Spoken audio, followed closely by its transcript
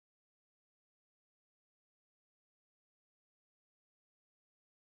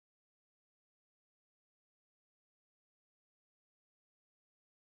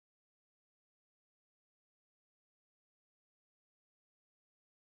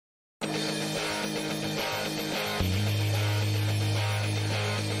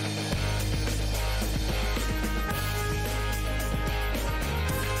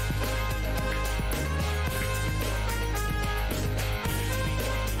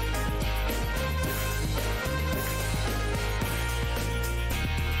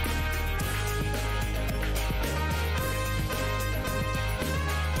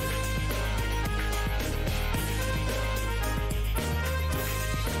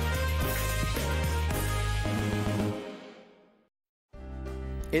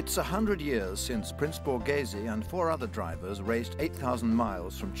It's 100 years since Prince Borghese and 4 other drivers raced 8,000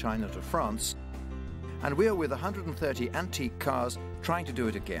 miles from China to France, and we're with 130 antique cars trying to do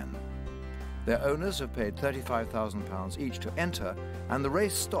it again. Their owners have paid £35,000 each to enter, and the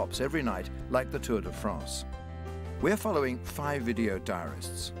race stops every night like the Tour de France. We're following 5 video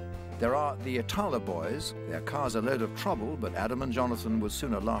diarists. There are the Itala boys. Their car's a load of trouble, but Adam and Jonathan would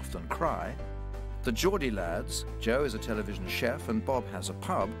sooner laugh than cry. The Geordie lads. Joe is a television chef and Bob has a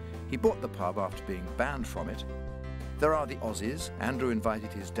pub. He bought the pub after being banned from it. There are the Aussies. Andrew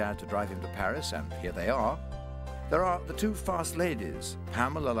invited his dad to drive him to Paris, and here they are. There are the 2 fast ladies.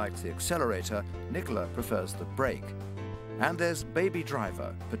 Pamela likes the accelerator, Nicola prefers the brake. And there's baby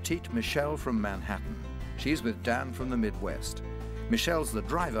driver, petite Michele from Manhattan. She's with Dan from the Midwest. Michelle's the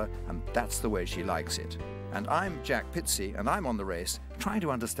driver, and that's the way she likes it. And I'm Jack Pizzey, and I'm on the race, trying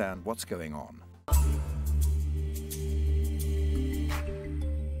to understand what's going on.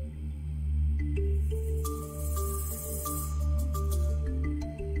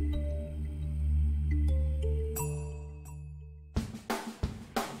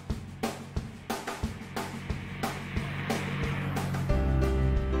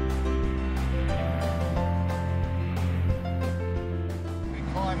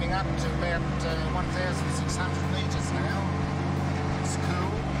 Climbing up to about 1,600 metres now. It's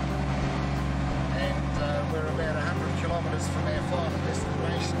cool. And we're about 100 kilometres from our final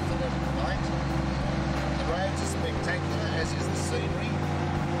destination for the night. The roads are spectacular, as is the scenery.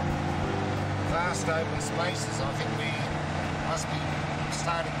 Vast open spaces. I think we must be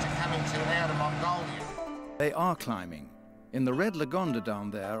starting to come into and out of Mongolia. They are climbing. In the red Lagonda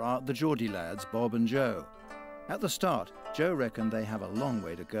down there are the Geordie lads, Bob and Joe. At the start, Joe reckoned they have a long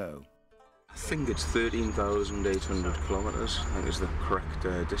way to go. I think it's 13,800 kilometres, I think is the correct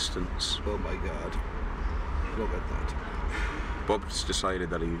distance. Oh my God, look at that. Bob's decided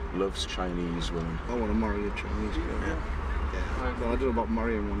that he loves Chinese women. I want to marry a Chinese girl. Yeah. Well, I don't know about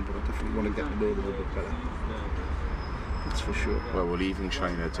marrying one, but I definitely want to get to know them a bit better. That's for sure. Well, we're leaving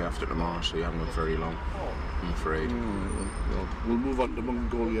China day after tomorrow, so you haven't got very long, I'm afraid. Well, we'll move on to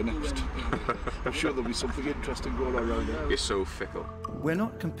Mongolia next. I'm sure there'll be something interesting going on around there. You're so fickle. We're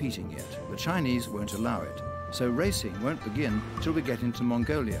not competing yet. The Chinese won't allow it. So racing won't begin till we get into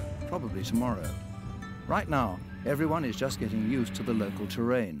Mongolia, probably tomorrow. Right now, everyone is just getting used to the local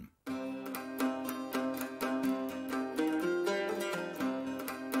terrain.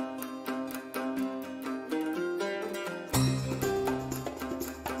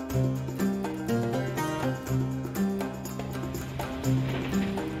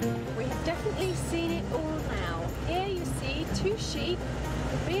 Sheep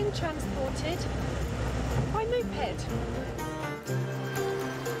are being transported by moped.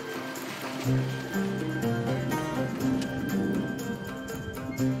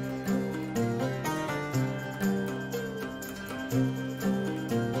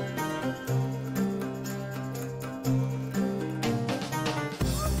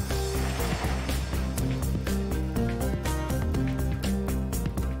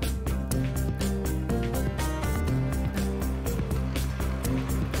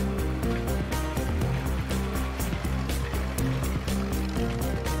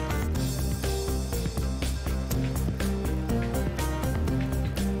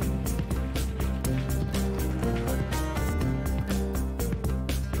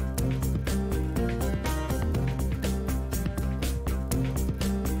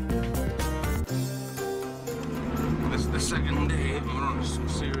 Second day, and we're on some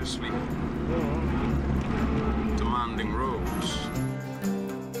seriously demanding roads.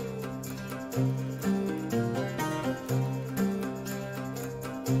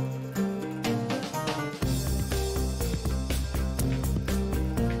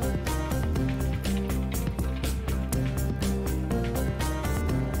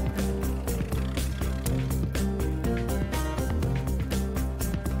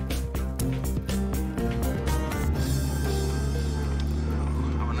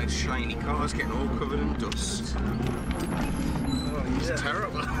 Shiny cars getting all covered in dust. Oh, yeah. It's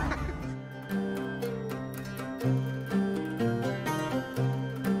terrible.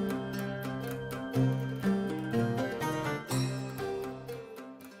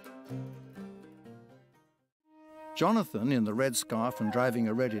 Jonathan, in the red scarf and driving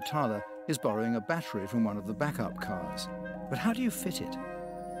a red Itala, is borrowing a battery from one of the backup cars. But how do you fit it?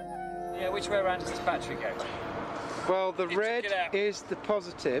 Yeah, which way around does this battery go? Well, the red is the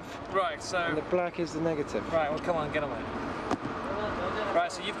positive, right, so, and the black is the negative. Right, well, come on, get on with it.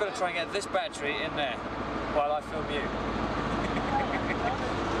 Right, so you've got to try and get this battery in there while I film you.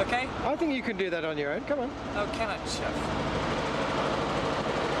 Okay? I think you can do that on your own, come on. Oh, can I, Chef?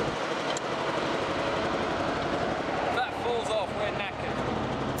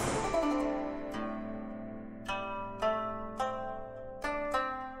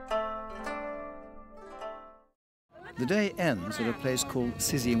 The day ends at a place called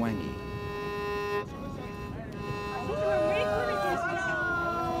Siziwangi.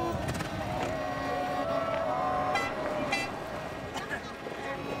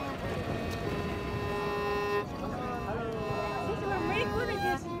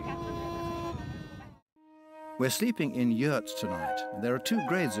 We're sleeping in yurts tonight. There are two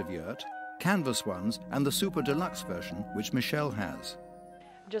grades of yurt, canvas ones and the super deluxe version, which Michele has.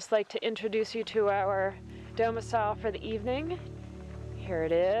 I'd just like to introduce you to our domicile for the evening. Here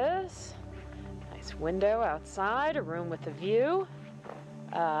it is. Nice window outside, a room with a view.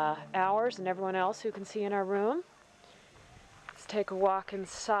 Ours and everyone else who can see in our room. Let's take a walk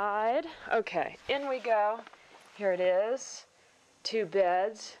inside. Okay, in we go. Here it is. Two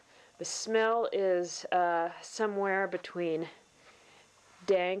beds. The smell is somewhere between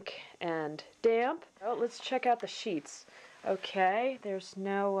dank and damp. Oh, let's check out the sheets. Okay, there's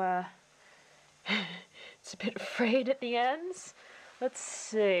no, it's a bit frayed at the ends. Let's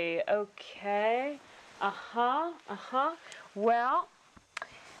see, okay. Well,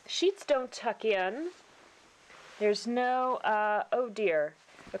 the sheets don't tuck in. There's no, oh dear.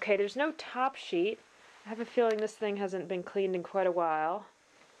 Okay, there's no top sheet. I have a feeling this thing hasn't been cleaned in quite a while.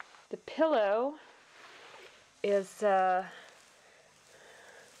 The pillow is,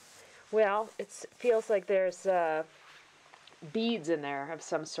 well, it feels like there's beads in there of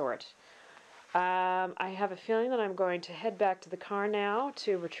some sort. I have a feeling that I'm going to head back to the car now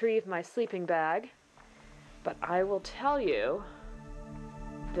to retrieve my sleeping bag. But I will tell you,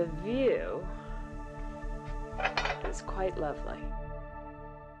 the view is quite lovely.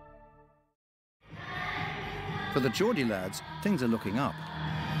 For the Geordie lads, things are looking up.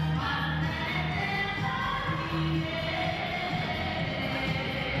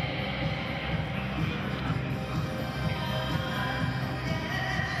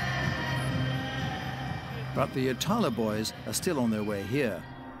 But the Itala boys are still on their way here.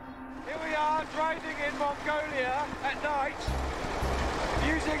 Here we are, driving in Mongolia at night,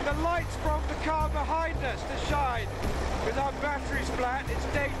 using the lights from the car behind us to shine. With our batteries flat, it's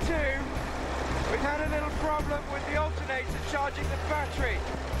day 2. We've had a little problem with the alternator charging the battery.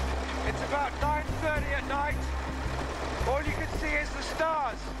 It's about 9:30 at night. All you can see is the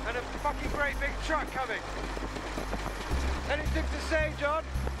stars and a fucking great big truck coming. Anything to say, John?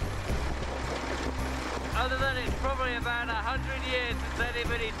 Other than it's probably about 100 years since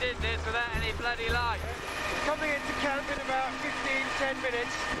anybody did this without any bloody light. Coming into camp in about 15-10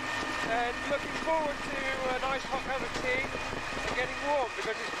 minutes and looking forward to a nice hot cup of tea and getting warm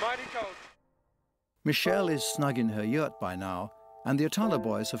because it's mighty cold. Michele is snug in her yurt by now, and the Itala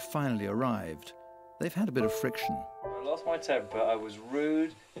boys have finally arrived. They've had a bit of friction. I lost my temper. I was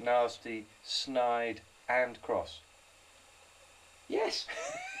rude, nasty, snide and cross. Yes.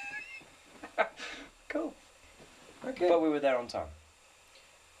 Cool. Okay. But we were there on time.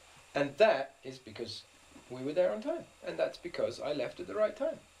 And that is because we were there on time. And that's because I left at the right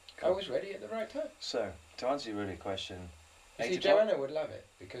time. Cool. I was ready at the right time. So, to answer your really question... See, Joanna would love it,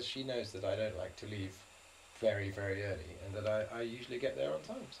 because she knows that I don't like to leave very, very early, and that I usually get there on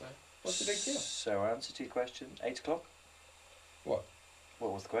time, so what's the big deal? So, answer to your question, 8 o'clock? What?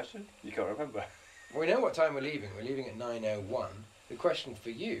 What was the question? You can't remember. We know what time we're leaving. We're leaving at 9:01. The question for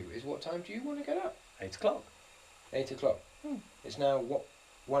you is, what time do you want to get up? 8 o'clock. 8 o'clock. It's now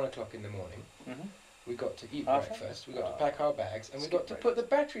 1 o'clock in the morning. We got to eat breakfast, we got to pack our bags, and we got to put the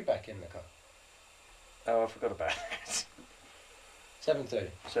battery back in the car. Oh, I forgot about it. 7:30.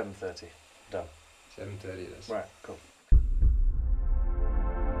 7:30. Done. 7:30 it is. Right, cool.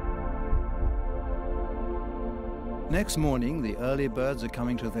 Next morning, the early birds are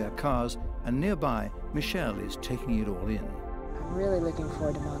coming to their cars, and nearby, Michele is taking it all in. I'm really looking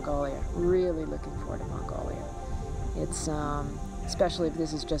forward to Mongolia. Really looking forward to Mongolia. It's, especially if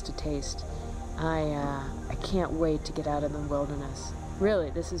this is just a taste. I can't wait to get out in the wilderness.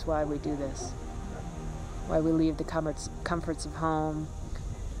 Really, this is why we do this. Why we leave the comforts of home.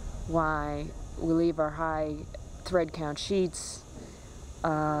 Why we leave our high thread count sheets.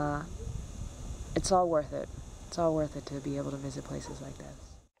 It's all worth it. It's all worth it to be able to visit places like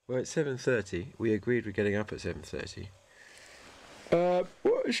this. Well, it's 7:30. We agreed we're getting up at 7:30.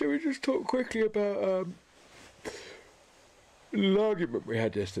 Shall we just talk quickly about an argument we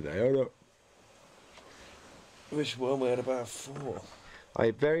had yesterday, or not? Which one? We had about 4.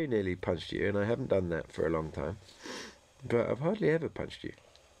 I very nearly punched you, and I haven't done that for a long time. But I've hardly ever punched you.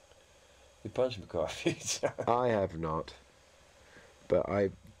 You punched me quite a few times. I have not. But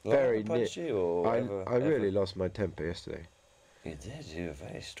I very nearly... I really lost my temper yesterday. You did, you were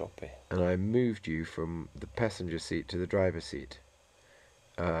very stroppy. And I moved you from the passenger seat to the driver's seat.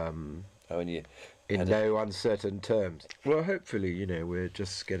 I Oh, and you in no uncertain terms. Well, hopefully, you know, we're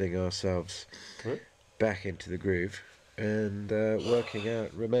just getting ourselves back into the groove and working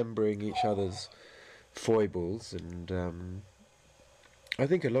out, remembering each other's foibles, and I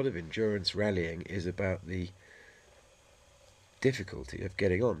think a lot of endurance rallying is about the difficulty of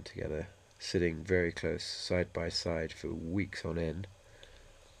getting on together, sitting very close side by side for weeks on end.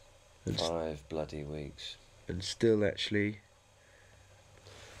 And 5 bloody weeks. And still actually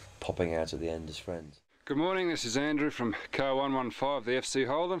popping out at the end as friends. Good morning, this is Andrew from car 115, the FC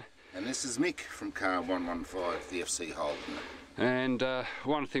Holden. And this is Mick from car 115, the FC Holden. And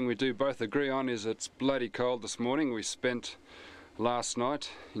one thing we do both agree on is it's bloody cold this morning. We spent last night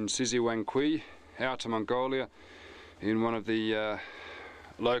in Siziwangqi, out of Mongolia, in one of the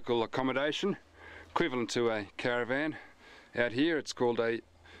local accommodation, equivalent to a caravan. Out here it's called a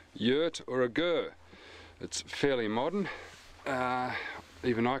yurt or a gur. It's fairly modern.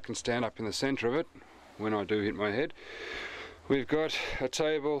 Even I can stand up in the centre of it when I do hit my head. We've got a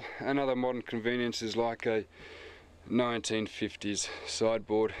table and other modern conveniences like a 1950s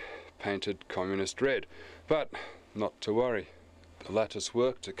sideboard painted communist red. But not to worry, the lattice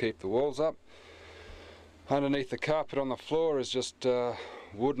work to keep the walls up. Underneath the carpet on the floor is just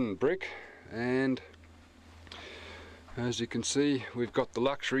wooden brick, and as you can see we've got the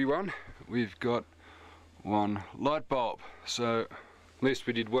luxury one. We've got one light bulb, so at least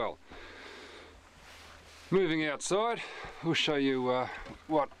we did well. Moving outside, we'll show you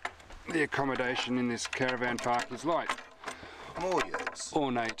what the accommodation in this caravan park is like. More yurts.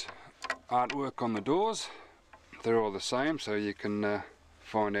 Ornate artwork on the doors. They're all the same, so you can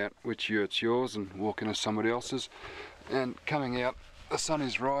find out which yurt's yours and walk into somebody else's. And coming out, the sun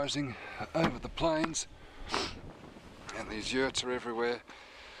is rising over the plains, and these yurts are everywhere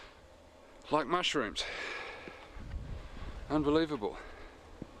like mushrooms. Unbelievable.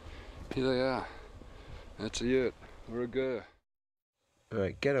 Here they are. That's a yurt or a gur.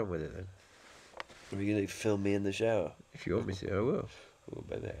 Alright, get on with it then. Are you going to film me in the shower? If you want me to, I will.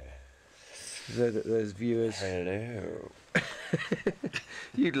 Over there. So that those viewers... Hello.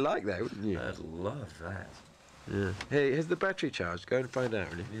 You'd like that, wouldn't you? I'd love that. Yeah. Hey, has the battery charged? Go and find out,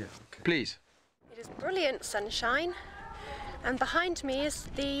 really. Yeah, okay. Please. It is brilliant sunshine, and behind me is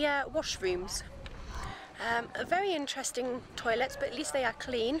the washrooms. Very interesting toilets, but at least they are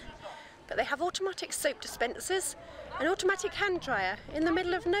clean. But they have automatic soap dispensers, an automatic hand dryer in the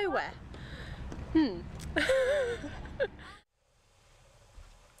middle of nowhere.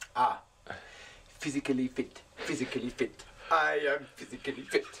 Physically fit, physically fit. I am physically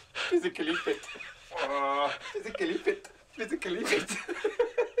fit, physically fit. Physically fit, physically fit.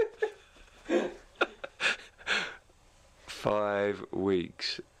 5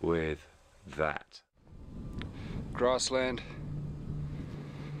 weeks with that. Grassland.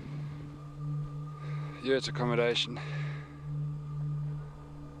 Yurt accommodation.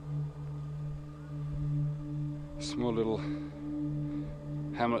 Small little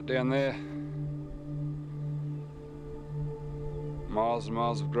hamlet down there. Miles and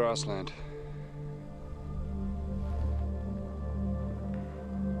miles of grassland.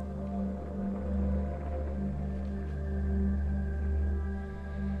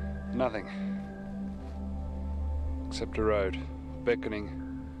 Nothing except a road beckoning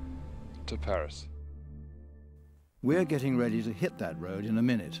to Paris. We're getting ready to hit that road in a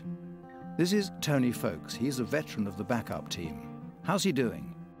minute. This is Tony Folkes. He's a veteran of the backup team. How's he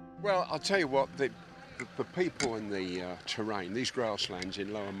doing? Well, I'll tell you what, the people and the terrain, these grasslands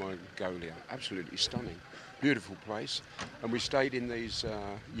in Lower Mongolia, absolutely stunning. Beautiful place. And we stayed in these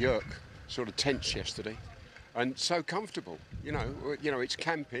yurt sort of tents yesterday. And so comfortable, you know, it's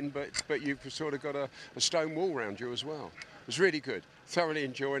camping, but you've sort of got a stone wall around you as well. It was really good, thoroughly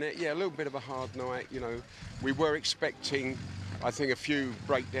enjoying it. Yeah, a little bit of a hard night, you know. We were expecting, I think, a few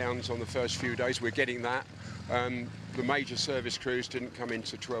breakdowns on the first few days. We're getting that. The major service crews didn't come in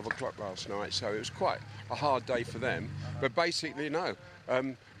till 12 o'clock last night, so it was quite a hard day for them. But basically, no,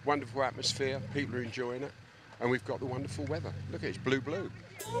 wonderful atmosphere, people are enjoying it, and we've got the wonderful weather. Look at it, it's blue, blue.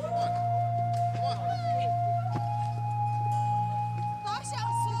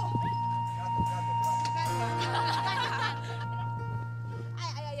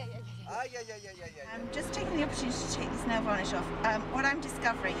 I'm just taking the opportunity to take this nail varnish off. What I'm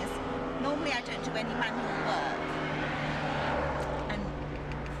discovering is normally I don't do any manual work. And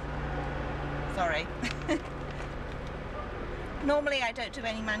sorry. Normally I don't do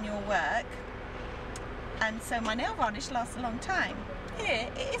any manual work, and so my nail varnish lasts a long time. Here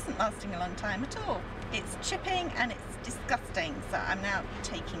it isn't lasting a long time at all. It's chipping and it's disgusting, so I'm now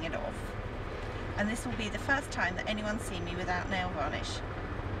taking it off. And this will be the first time that anyone's seen me without nail varnish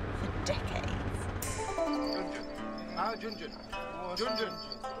for decades. Junjun. Junjun.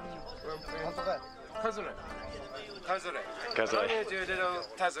 Tazure. Tazure. Tazure. I'm going to do a little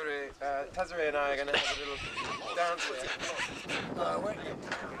Tazure. Tazure and I are going to have a little dance here. Wait.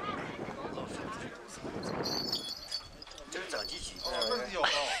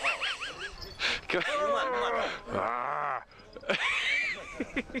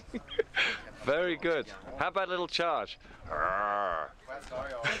 Very good. How about a little charge?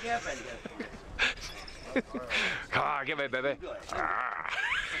 Come on, give me, baby.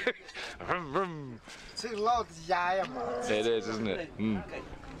 Too loud, yeah. It is, isn't it? Mm.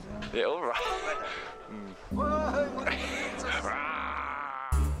 Yeah, all right.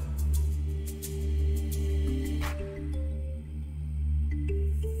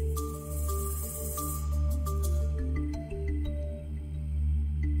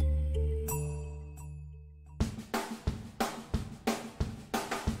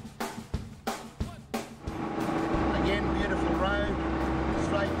 Again, beautiful road,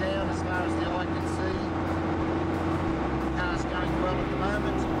 straight down as far as the eye can see. Car's going well at the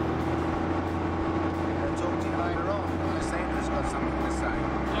moment. I'll talk to you later on. Sandra's got something to say.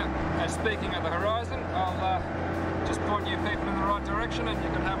 Yeah, speaking of the horizon, I'll just point you people in the right direction and you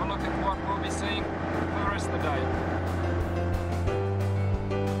can have a look at what we'll be seeing for the rest of the day.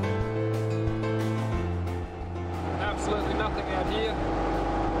 Absolutely nothing out here.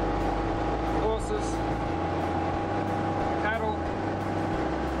 Horses, cattle,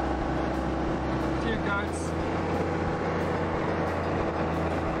 a few goats,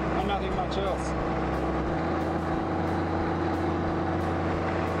 and nothing much else.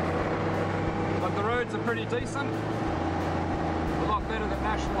 But the roads are pretty decent, a lot better than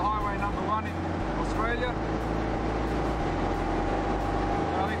National Highway #1 in Australia.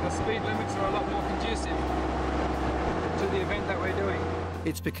 And I think the speed limits are a lot more conducive to the event that we're doing.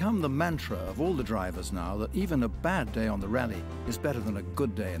 It's become the mantra of all the drivers now that even a bad day on the rally is better than a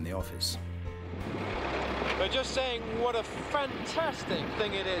good day in the office. We're just saying what a fantastic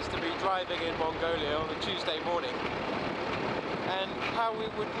thing it is to be driving in Mongolia on a Tuesday morning, and how we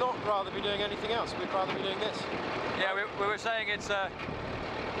would not rather be doing anything else. We'd rather be doing this. Yeah, we were saying it's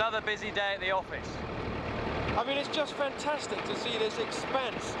another busy day at the office. I mean, it's just fantastic to see this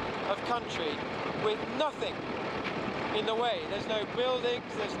expanse of country with nothing in the way. There's no buildings,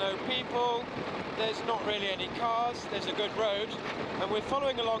 there's no people, there's not really any cars, there's a good road, and we're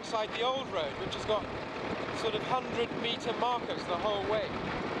following alongside the old road, which has got sort of 100-metre markers the whole way.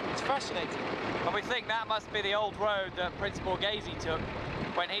 It's fascinating. And we think that must be the old road that Prince Borghese took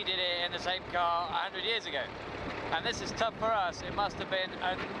when he did it in the same car 100 years ago. And this is tough for us. It must have been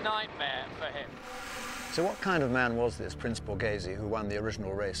a nightmare for him. So what kind of man was this Prince Borghese who won the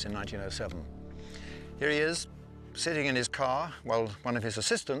original race in 1907? Here he is, sitting in his car while one of his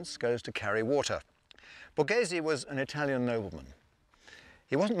assistants goes to carry water. Borghese was an Italian nobleman.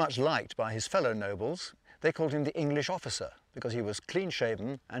 He wasn't much liked by his fellow nobles. They called him the English officer because he was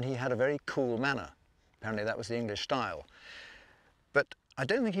clean-shaven and he had a very cool manner. Apparently that was the English style. But I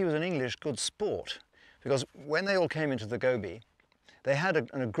don't think he was an English good sport, because when they all came into the Gobi, they had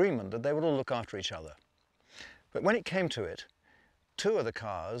an agreement that they would all look after each other. But when it came to it, two of the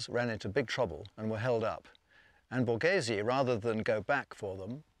cars ran into big trouble and were held up. And Borghese, rather than go back for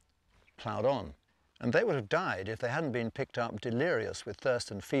them, ploughed on. And they would have died if they hadn't been picked up delirious with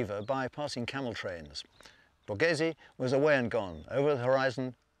thirst and fever by passing camel trains. Borghese was away and gone, over the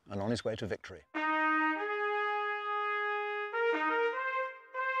horizon and on his way to victory.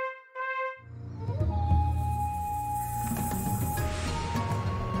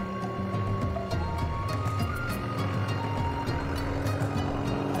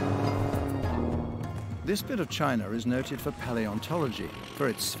 This bit of China is noted for paleontology, for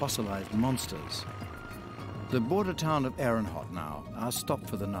its fossilized monsters. The border town of Ehrenhot now, our stop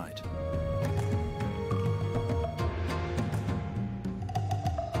for the night.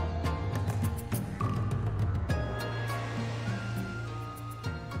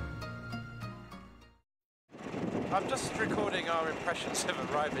 I'm just recording our impressions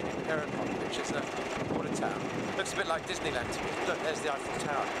of arriving in Ehrenhot, which is a border town. Looks a bit like Disneyland to me. Look, there's the Eiffel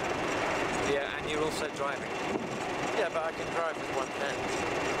Tower. Yeah, and you're also driving. Yeah, but I can drive with one hand.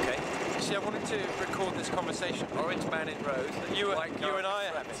 Okay. See, I wanted to record this conversation. Orange man in road. You and I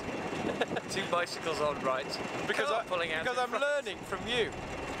are having. Two bicycles on right. Because I'm learning from you.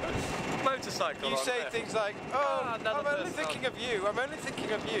 Motorcycle. You say things like, "Oh, I'm only thinking of you. I'm only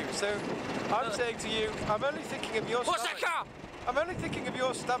thinking of you." So I'm saying to you, "I'm only thinking of your stomach." What's that car? I'm only thinking of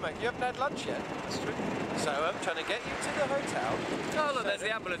your stomach. You haven't had lunch yet. That's true. So I'm trying to get you to the hotel. Oh, look, there's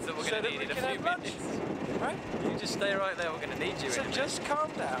the ambulance that we're going to need in a few minutes. Right? You just stay right there. We're going to need you. So just calm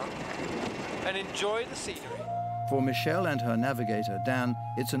down and enjoy the scenery. For Michele and her navigator, Dan,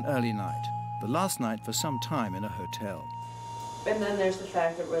 it's an early night, the last night for some time in a hotel. And then there's the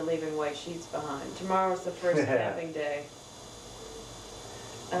fact that we're leaving white sheets behind. Tomorrow's the first camping day.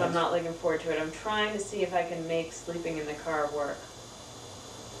 And I'm not looking forward to it. I'm trying to see if I can make sleeping in the car work.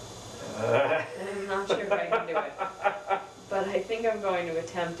 And I'm not sure if I can do it. But I think I'm going to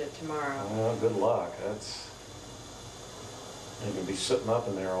attempt it tomorrow. Well, good luck. You're going to be sitting up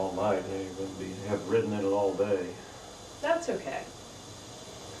in there all night. You're going to have ridden in it all day. That's okay.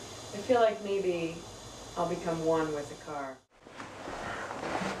 I feel like maybe I'll become one with the car.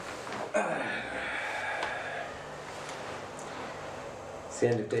 It's the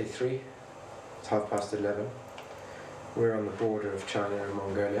end of day 3. It's 11:30. We're on the border of China and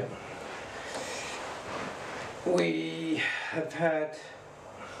Mongolia. We have had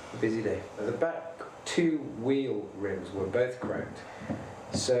a busy day. The back 2 wheel rims were both cracked.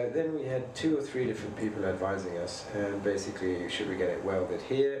 So then we had 2 or 3 different people advising us, and basically, should we get it welded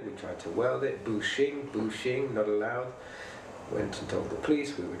here? We tried to weld it, bushing, not allowed. Went and told the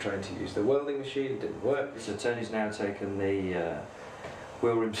police we were trying to use the welding machine, didn't work. So Tony's now taken the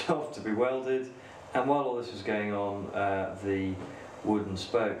wheel rims off to be welded, and while all this was going on, the wooden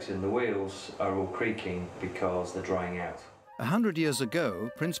spokes in the wheels are all creaking because they're drying out. 100 years ago,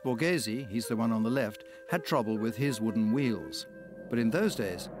 Prince Borghese, he's the one on the left, had trouble with his wooden wheels. But in those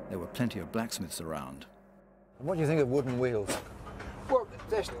days, there were plenty of blacksmiths around. What do you think of wooden wheels? Well,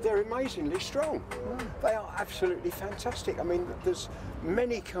 they're amazingly strong. They are absolutely fantastic. I mean, there's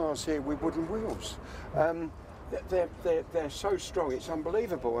many cars here with wooden wheels. They're so strong, it's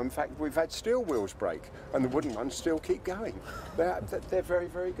unbelievable. In fact, we've had steel wheels break, and the wooden ones still keep going. They're very,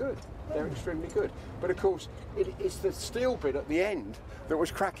 very good. They're extremely good. But of course, it's the steel bit at the end that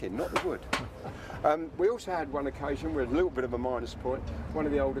was cracking, not the wood. We also had one occasion with a little bit of a minus point. One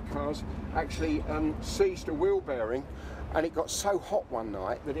of the older cars actually seized a wheel bearing, and it got so hot one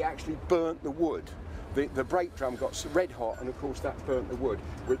night that it actually burnt the wood. The brake drum got red hot, and of course that burnt the wood,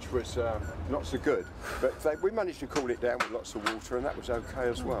 which was not so good. But we managed to cool it down with lots of water, and that was okay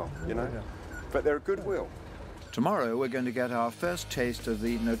as well, you know. But they're a good wheel. Tomorrow we're going to get our first taste of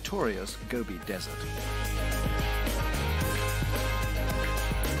the notorious Gobi Desert.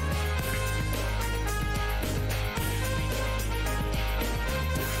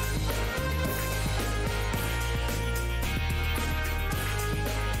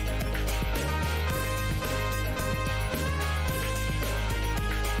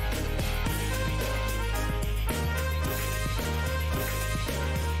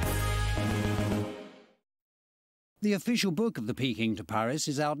 The official book of the Peking to Paris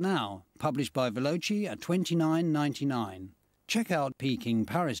is out now, published by Veloci at $29.99. Check out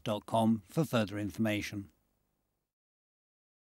pekingparis.com for further information.